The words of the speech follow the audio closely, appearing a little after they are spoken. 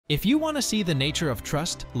If you want to see the nature of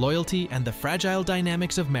trust, loyalty, and the fragile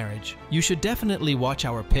dynamics of marriage, you should definitely watch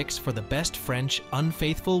our picks for the best French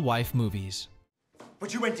unfaithful wife movies.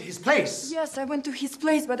 But you went to his place? Yes, I went to his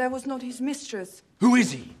place, but I was not his mistress. Who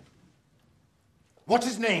is he? What's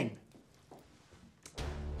his name?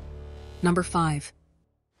 Number 5.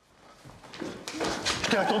 Je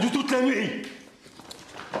t'ai attendu toute la nuit.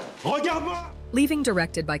 Regarde-moi! Leaving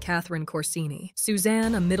directed by Catherine Corsini,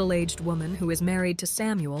 Suzanne, a middle-aged woman who is married to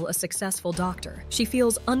Samuel, a successful doctor. She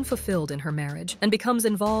feels unfulfilled in her marriage and becomes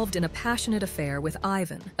involved in a passionate affair with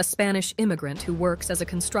Ivan, a Spanish immigrant who works as a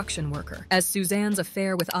construction worker. As Suzanne's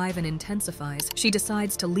affair with Ivan intensifies, she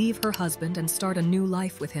decides to leave her husband and start a new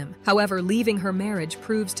life with him. However, leaving her marriage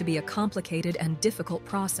proves to be a complicated and difficult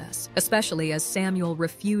process, especially as Samuel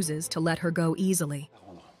refuses to let her go easily.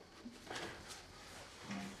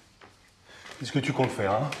 Qu'est-ce que tu comptes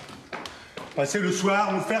faire, hein? Passer le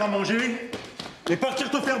soir, nous faire à manger et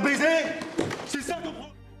partir te faire baiser? C'est ça ton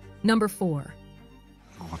problème? Number 4.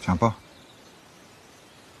 Je ne retiens pas.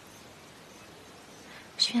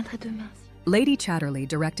 Je viendrai demain. Lady Chatterley,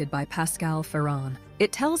 directed by Pascal Ferrand.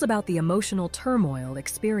 It tells about the emotional turmoil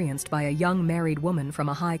experienced by a young married woman from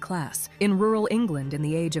a high class in rural England in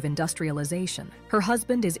the age of industrialization. Her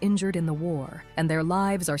husband is injured in the war, and their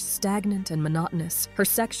lives are stagnant and monotonous. Her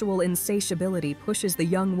sexual insatiability pushes the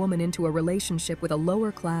young woman into a relationship with a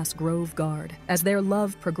lower-class Grove guard. As their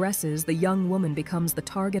love progresses, the young woman becomes the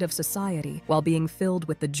target of society while being filled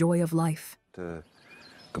with the joy of life.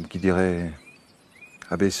 Comme qui dirait,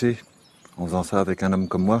 abaissé, en faisant ça avec un homme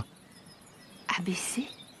comme moi. Abaissée?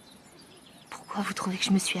 Pourquoi vous trouvez que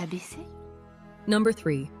je me suis abaissée? Number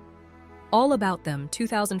 3. All About Them,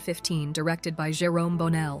 2015, directed by Jérôme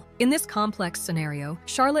Bonnel. In this complex scenario,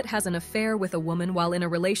 Charlotte has an affair with a woman while in a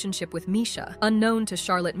relationship with Misha. Unknown to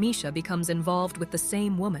Charlotte, Misha becomes involved with the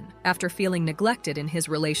same woman. After feeling neglected in his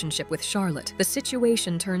relationship with Charlotte, the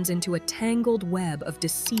situation turns into a tangled web of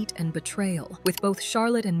deceit and betrayal, with both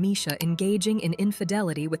Charlotte and Misha engaging in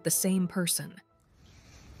infidelity with the same person.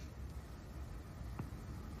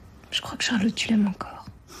 Je crois que Charlotte, tu l'aimes encore.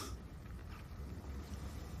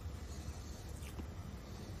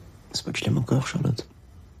 C'est pas que je l'aime encore, Charlotte.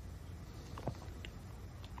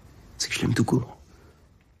 C'est que je l'aime tout court.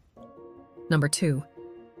 Number 2.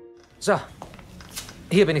 So,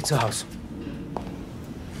 hier bin ich zu Hause.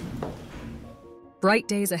 Bright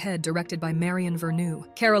Days Ahead, directed by Marion Verneau.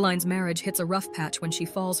 Caroline's marriage hits a rough patch when she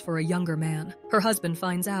falls for a younger man. Her husband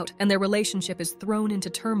finds out, and their relationship is thrown into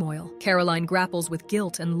turmoil. Caroline grapples with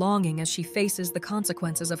guilt and longing as she faces the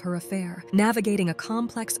consequences of her affair, navigating a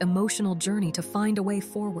complex emotional journey to find a way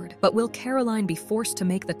forward. But will Caroline be forced to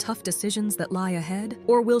make the tough decisions that lie ahead?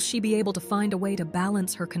 Or will she be able to find a way to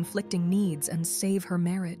balance her conflicting needs and save her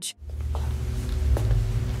marriage?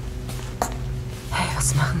 Hey,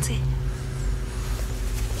 was machen Sie?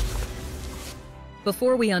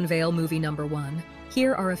 Before we unveil movie number 1,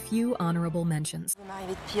 here are a few honorable mentions. Il m'est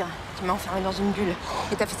arrivé de pire. Tu m'as enfermé dans une bulle.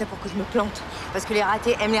 Et t'as fait ça pour que je me plante. Parce que les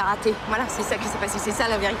ratés aiment les ratés. Voilà, c'est ça qui s'est passé. C'est ça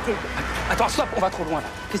la vérité. Attends, stop, on va trop loin là.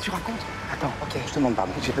 Qu'est-ce que tu racontes? Attends, ok, je te demande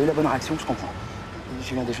pardon. J'ai pas eu la bonne réaction, je comprends.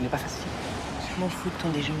 J'ai eu un déjeuner pas facile. Je m'en fous de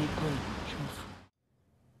ton déjeuner, Paul. Je m'en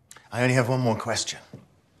fous. I only have one more question.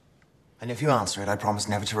 And if you answer it, I promise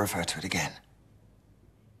never to refer to it again.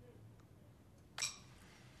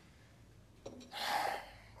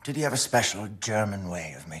 Did he have a special German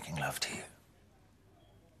way of making love to you?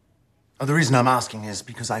 Oh, the reason I'm asking is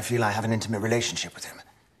because I feel I have an intimate relationship with him.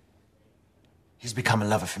 He's become a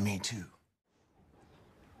lover for me, too.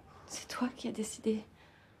 C'est toi qui as décidé.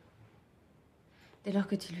 Dès lors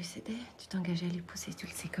que tu lui cédais, tu t'engageais à l'épouser, tu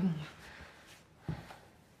le sais comme moi.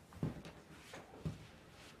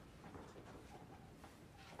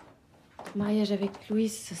 Ton mariage avec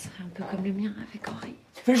Louise, ce serait un peu comme le mien avec Henri.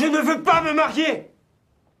 Mais je ne veux pas me marier!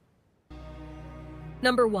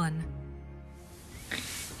 Number 1.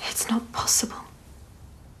 It's not possible.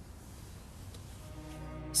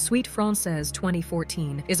 Suite Française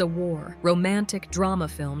 2014 is a war, romantic drama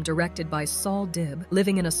film directed by Saul Dib.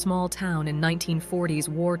 Living in a small town in 1940s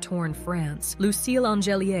war-torn France, Lucille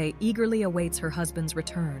Angelier eagerly awaits her husband's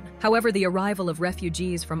return. However, the arrival of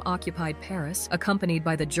refugees from occupied Paris, accompanied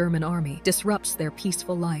by the German army, disrupts their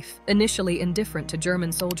peaceful life. Initially indifferent to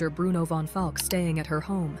German soldier Bruno von Falk staying at her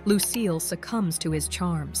home, Lucille succumbs to his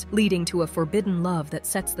charms, leading to a forbidden love that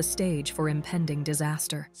sets the stage for impending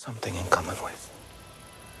disaster. Something in common with.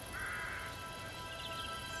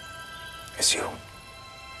 It's you.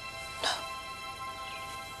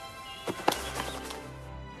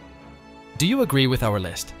 Do you agree with our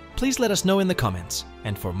list? Please let us know in the comments.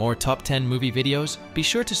 And for more top 10 movie videos, be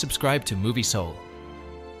sure to subscribe to Movie Soul.